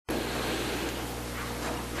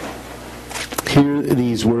Hear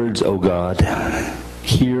these words, O God.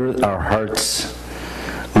 Hear our hearts.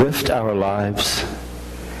 Lift our lives.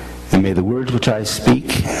 And may the words which I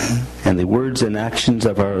speak and the words and actions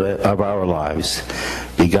of our lives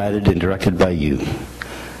be guided and directed by you,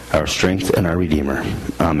 our strength and our Redeemer.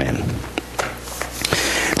 Amen.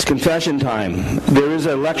 It's confession time. There is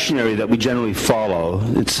a lectionary that we generally follow.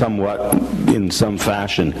 It's somewhat in some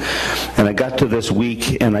fashion. And I got to this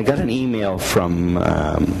week, and I got an email from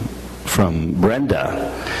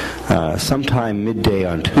Brenda sometime midday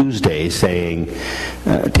on Tuesday saying,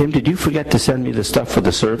 Tim, did you forget to send me the stuff for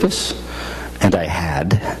the service? And I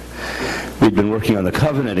had. We'd been working on the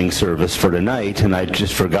covenanting service for tonight, and I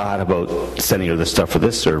just forgot about sending her the stuff for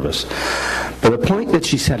this service. But the point that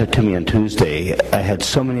she sent it to me on Tuesday, I had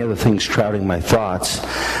so many other things crowding my thoughts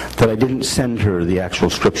that I didn't send her the actual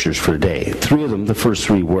scriptures for the day. 3 of them, the first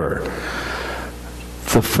 3 were.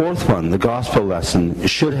 The fourth one, the gospel lesson,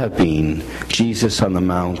 should have been Jesus on the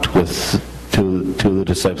Mount with three of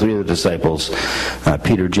the disciples,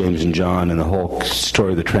 Peter, James, and John, and the whole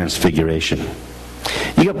story of the Transfiguration.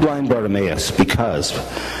 You got blind Bartimaeus because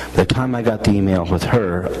by the time I got the email with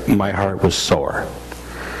her, my heart was sore.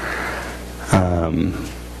 10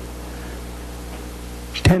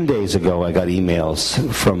 days ago, I got emails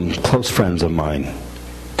from close friends of mine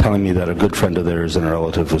telling me that a good friend of theirs and a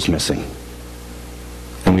relative was missing.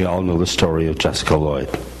 And we all know the story of Jessica Lloyd.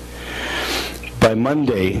 By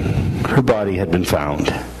Monday, her body had been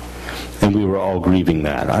found, and we were all grieving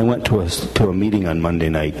that. I went to a meeting on Monday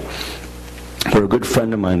night where a good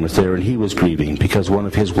friend of mine was there, and he was grieving because one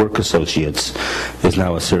of his work associates is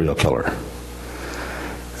now a serial killer.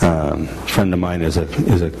 A friend of mine is a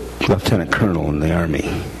lieutenant colonel in the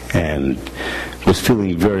Army and was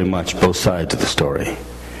feeling very much both sides of the story.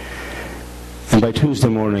 And by Tuesday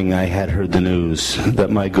morning, I had heard the news that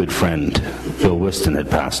my good friend, Bill Whiston, had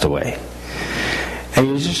passed away. And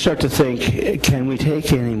you just start to think, can we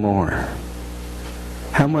take any more?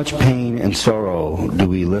 How much pain and sorrow do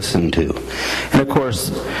we listen to? And of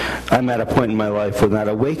course, I'm at a point in my life where that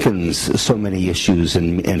awakens so many issues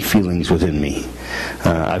and feelings within me.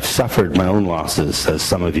 I've suffered my own losses, as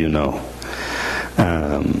some of you know.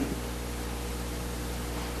 And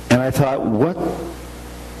I thought,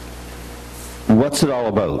 what's it all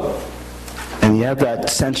about? And you have that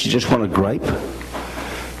sense you just want to gripe.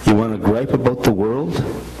 You want to gripe about the world.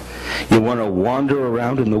 You want to wander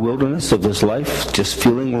around in the wilderness of this life, just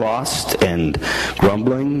feeling lost and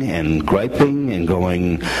grumbling and griping and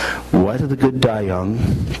going, why do the good die young?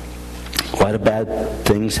 Why do bad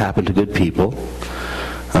things happen to good people?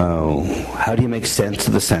 How do you make sense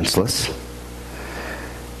of the senseless?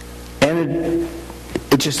 And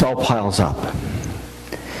it just all piles up.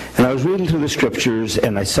 And I was reading through the scriptures,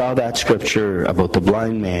 and I saw that scripture about the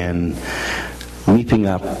blind man leaping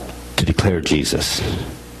up to declare Jesus.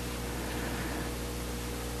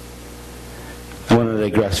 I want to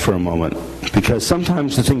digress for a moment, because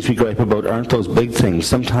sometimes the things we gripe about aren't those big things.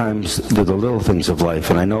 Sometimes they're the little things of life.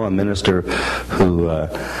 And I know a minister who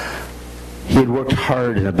he had worked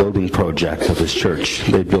hard in a building project of his church.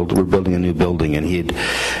 We're building a new building, and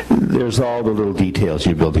there's all the little details.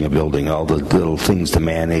 You're building a building, all the little things to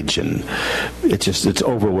manage, and it's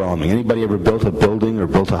overwhelming. Anybody ever built a building or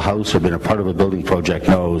built a house or been a part of a building project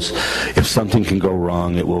knows if something can go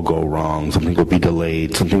wrong, it will go wrong. Something will be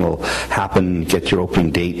delayed. Something will happen, get your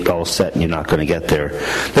opening date all set, and you're not going to get there.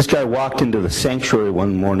 This guy walked into the sanctuary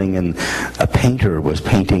one morning, and a painter was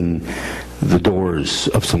painting the doors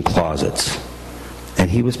of some closets, and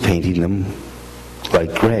he was painting them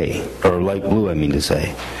light gray, or light blue, I mean to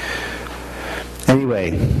say.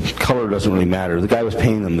 Anyway, color doesn't really matter. The guy was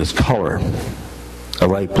painting them this color, a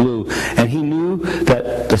light blue, and he knew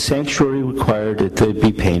that the sanctuary required that they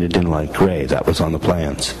be painted in light gray. That was on the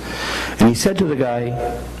plans. And he said to the guy,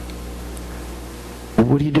 well,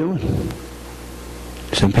 what are you doing?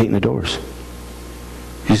 He said, I'm painting the doors.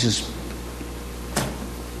 He says,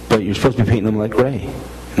 but you're supposed to be painting them light gray.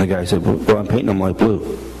 And the guy said, well, I'm painting them light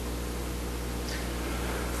blue.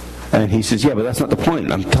 And he says, yeah, but that's not the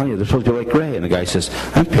point. I'm telling you, they're supposed to be light gray. And the guy says,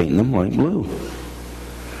 I'm painting them light blue.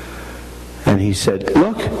 And he said,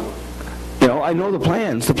 look, I know the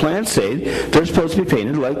plans. The plans say they're supposed to be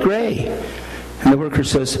painted light gray. And the worker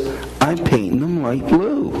says, I'm painting them light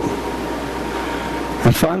blue.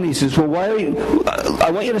 And finally he says, well,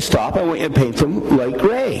 I want you to stop. I want you to paint them light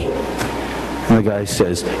gray. And the guy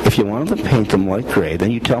says, if you want to paint them light gray,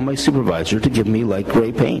 then you tell my supervisor to give me light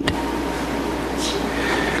gray paint.